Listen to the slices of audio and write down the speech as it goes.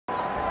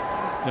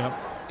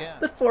Yeah.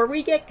 Before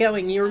we get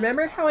going, you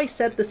remember how I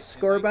said the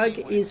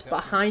scorebug is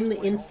behind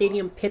the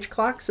in-stadium pitch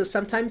clock, so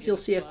sometimes you'll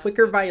see a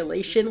quicker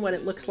violation when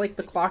it looks like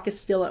the clock is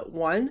still at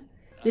 1?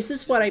 This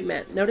is what I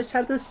meant. Notice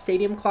how the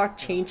stadium clock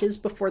changes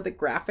before the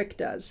graphic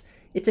does.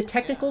 It's a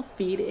technical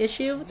feed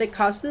issue that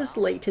causes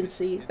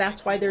latency.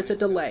 That's why there's a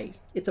delay.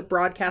 It's a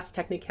broadcast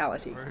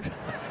technicality.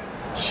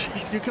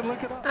 Jeez, you can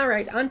look it up. All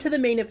right, on to the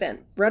main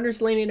event,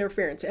 runner's lane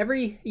interference.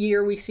 Every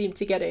year we seem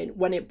to get a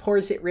when it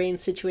pours it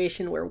rains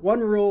situation where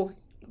one rule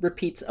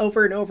repeats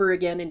over and over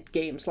again in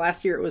games.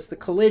 Last year it was the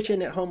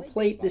collision at home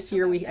plate. This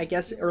year, I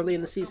guess early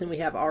in the season, we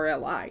have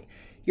RLI.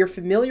 You're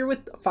familiar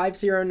with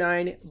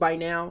 509 by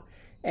now,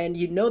 and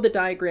you know the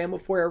diagram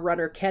of where a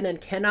runner can and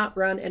cannot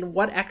run and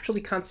what actually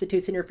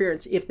constitutes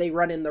interference if they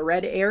run in the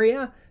red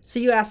area. So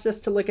you asked us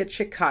to look at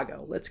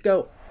Chicago. Let's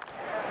go.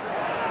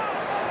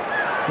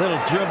 Little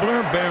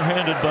dribbler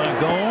barehanded by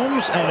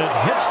Gomes, and it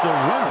hits the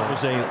runner. It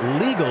was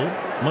a legal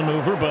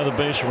maneuver by the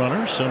base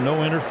runner, so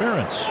no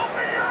interference.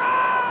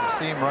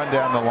 See him run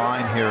down the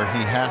line here.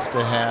 He has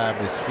to have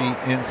his feet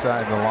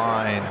inside the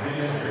line.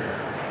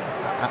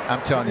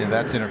 I'm telling you,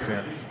 that's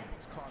interference.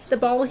 The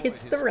ball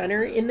hits the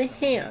runner in the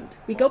hand.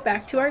 We go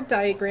back to our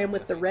diagram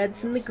with the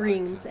reds and the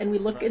greens, and we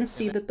look and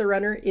see that the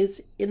runner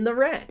is in the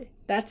red.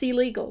 That's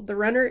illegal. The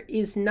runner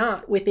is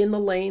not within the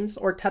lanes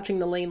or touching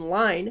the lane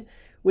line,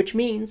 which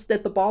means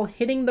that the ball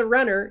hitting the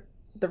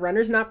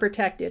runner's not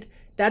protected.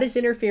 That is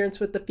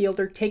interference with the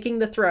fielder taking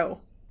the throw.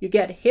 You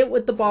get hit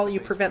with the ball, you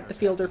prevent the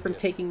fielder from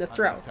taking the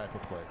throw.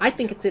 I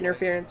think it's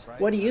interference.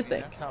 What do you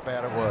think? That's how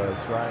bad it was,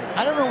 right?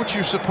 I don't know what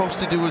you're supposed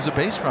to do as a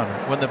base runner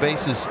when the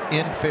base is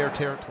in fair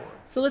territory.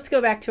 So let's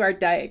go back to our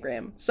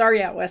diagram. Sorry,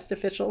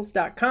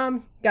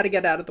 OutWestOfficials.com. Got to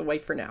get out of the way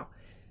for now.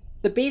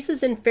 The base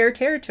is in fair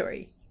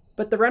territory,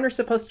 but the runner's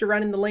supposed to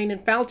run in the lane in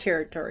foul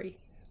territory.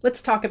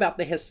 Let's talk about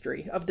the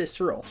history of this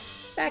rule.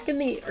 Back in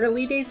the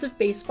early days of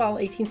baseball,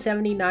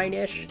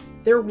 1879-ish,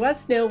 there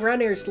was no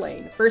runner's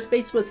lane. First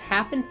base was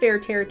half in fair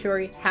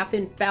territory, half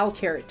in foul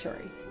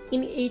territory.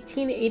 In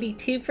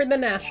 1882 for the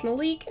National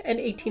League and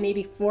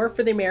 1884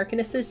 for the American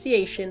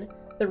Association,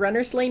 the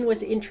runner's lane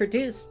was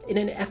introduced in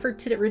an effort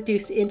to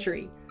reduce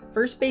injury.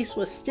 First base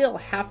was still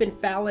half in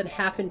foul and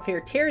half in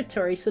fair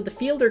territory, so the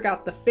fielder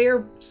got the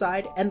fair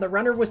side and the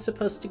runner was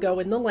supposed to go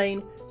in the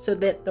lane so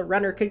that the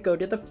runner could go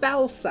to the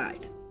foul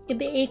side. In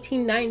the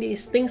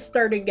 1890s, things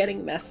started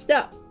getting messed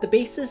up. The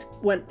bases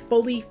went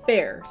fully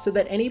fair, so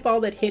that any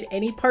ball that hit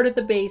any part of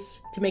the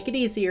base, to make it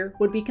easier,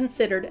 would be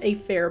considered a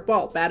fair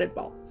ball, batted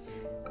ball.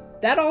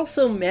 That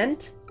also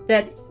meant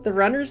that the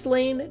runner's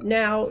lane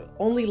now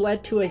only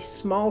led to a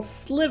small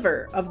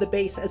sliver of the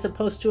base as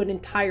opposed to an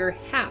entire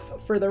half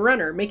for the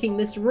runner, making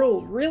this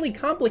rule really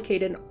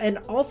complicated and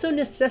also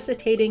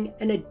necessitating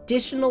an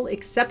additional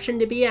exception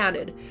to be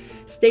added,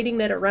 stating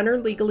that a runner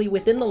legally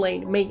within the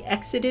lane may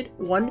exit it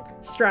one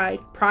stride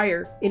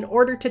prior in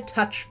order to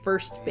touch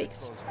first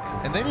base.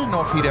 And they didn't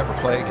know if he'd ever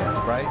play again,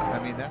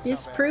 right?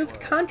 This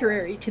proved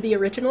contrary to the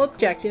original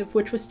objective,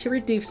 which was to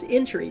reduce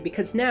injury,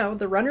 because now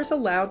the runners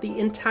allowed the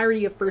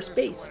entirety of first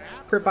base,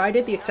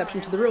 provided the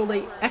exception to the rule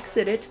they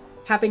exit it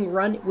having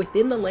run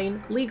within the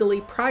lane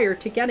legally prior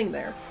to getting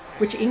there,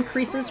 which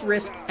increases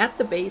risk at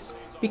the base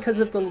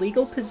because of the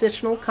legal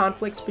positional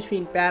conflicts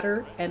between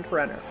batter and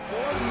runner.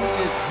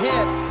 Is hit.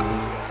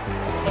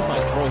 He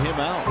might throw him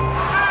out.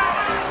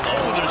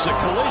 Oh, there's a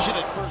collision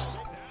at first.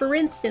 For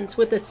instance,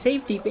 with a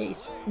safety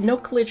base, no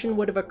collision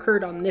would have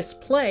occurred on this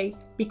play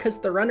because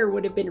the runner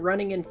would have been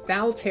running in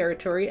foul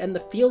territory and the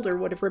fielder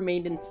would have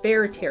remained in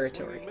fair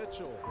territory.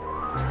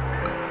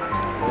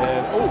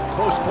 And, oh,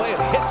 close play, it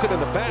hits him in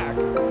the back.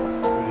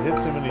 It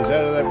hits him and he's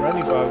out of that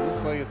running bug.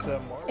 Looks like it's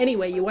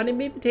Anyway, you wanted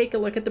me to take a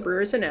look at the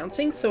Brewers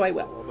announcing, so I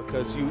will.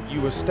 Because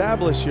you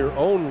establish your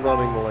own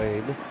running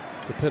lane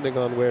depending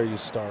on where you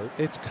start.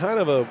 It's kind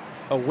of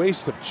a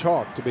waste of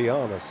chalk, to be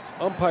honest.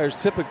 Umpires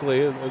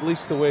typically, at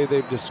least the way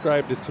they've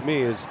described it to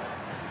me, is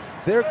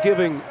they're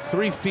giving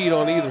 3 feet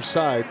on either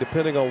side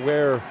depending on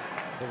where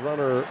the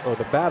runner or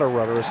the batter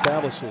runner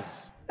establishes.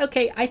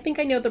 Okay, I think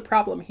I know the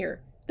problem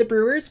here. The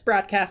Brewers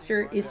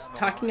broadcaster is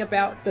talking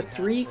about the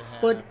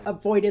 3-foot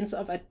avoidance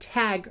of a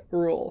tag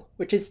rule,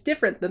 which is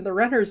different than the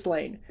runner's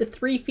lane. The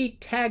 3 feet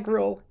tag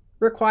rule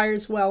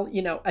requires, well,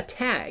 a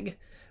tag,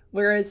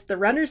 whereas the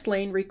runner's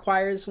lane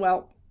requires,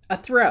 well, a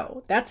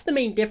throw. That's the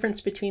main difference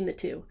between the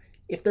two.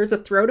 If there's a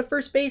throw to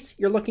first base,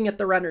 you're looking at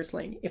the runner's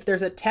lane. If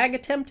there's a tag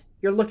attempt,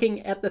 you're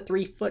looking at the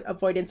 3-foot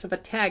avoidance of a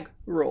tag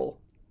rule.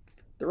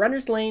 The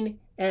runner's lane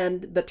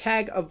and the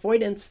tag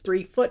avoidance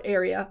 3-foot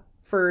area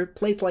for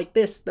plays like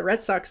this, the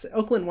Red Sox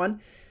Oakland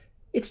one,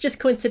 it's just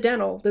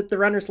coincidental that the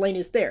runner's lane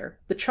is there.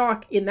 The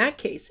chalk in that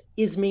case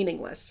is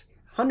meaningless,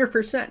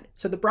 100%.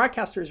 So the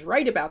broadcaster is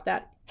right about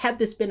that had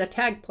this been a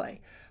tag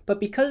play. But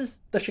because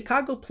the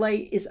Chicago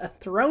play is a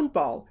thrown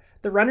ball,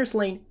 the runner's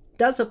lane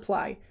does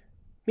apply.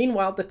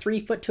 Meanwhile, the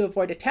 3-foot to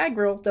avoid a tag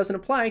rule doesn't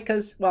apply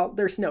because, well,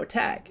 there's no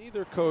tag.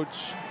 Either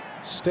coach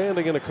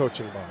standing in a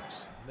coaching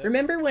box.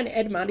 Remember when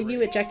Ed Montague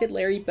ejected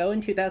Larry Bow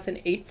in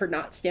 2008 for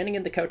not standing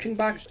in the coaching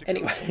box?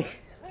 Anyway,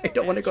 I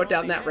don't want to go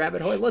down that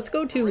rabbit hole. Let's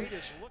go to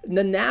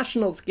the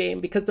Nationals game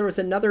because there was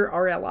another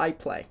RLI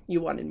play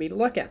you wanted me to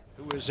look at.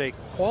 Who is a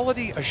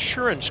quality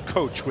assurance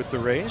coach with the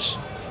Rays.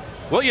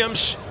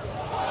 Williams.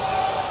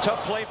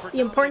 Tough play for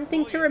the important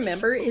thing to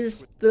remember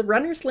is the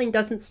runner's lane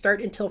doesn't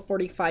start until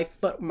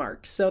 45-foot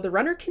mark, so the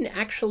runner can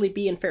actually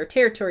be in fair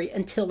territory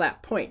until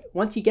that point.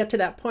 Once you get to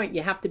that point,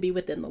 you have to be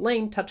within the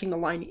lane. Touching the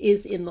line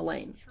is in the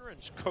lane.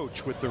 Assurance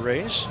coach with the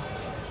Rays.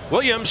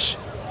 Williams.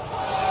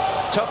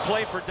 Tough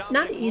play for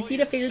not easy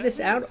to figure this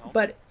out,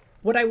 but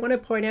what I want to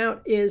point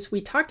out is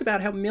we talked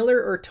about how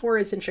Miller or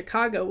Torres in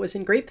Chicago was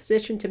in great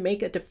position to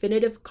make a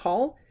definitive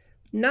call.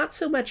 Not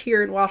so much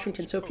here in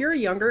Washington. So if you're a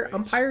younger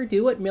umpire,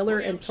 do what Miller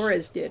and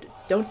Torres did.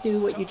 Don't do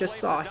what you just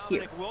saw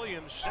here.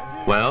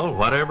 Well,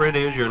 whatever it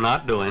is you're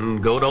not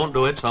doing, don't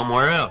do it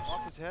somewhere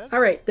else. All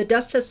right, the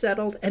dust has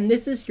settled, and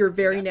this is your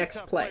very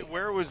next play.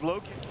 Where it was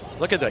located.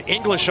 Look at the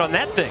English on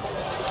that thing.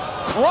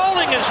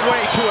 Crawling his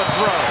way to a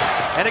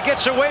throw, and it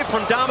gets away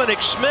from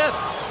Dominic Smith.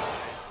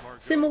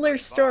 Similar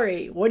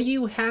story. What do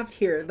you have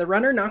here? The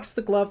runner knocks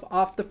the glove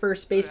off the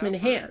first baseman's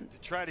hand.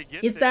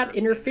 Is that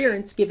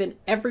interference given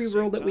every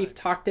rule that we've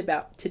talked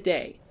about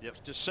today?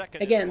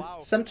 Again,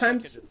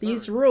 sometimes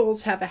these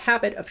rules have a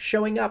habit of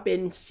showing up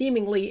in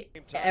seemingly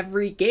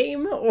every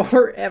game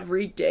or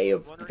every day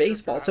of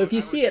baseball. So if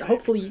you see it,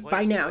 hopefully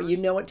by now you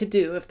know what to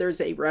do if there's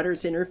a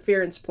runner's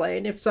interference play.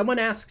 And if someone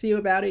asks you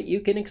about it,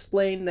 you can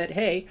explain that,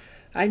 hey,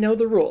 I know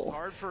the rule.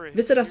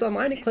 Visit us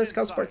online at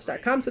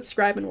closecallsports.com,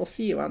 subscribe, and we'll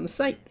see you on the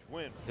site.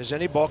 Has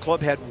any ball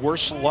club had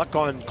worse luck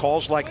on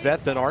calls like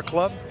that than our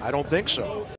club? I don't think so.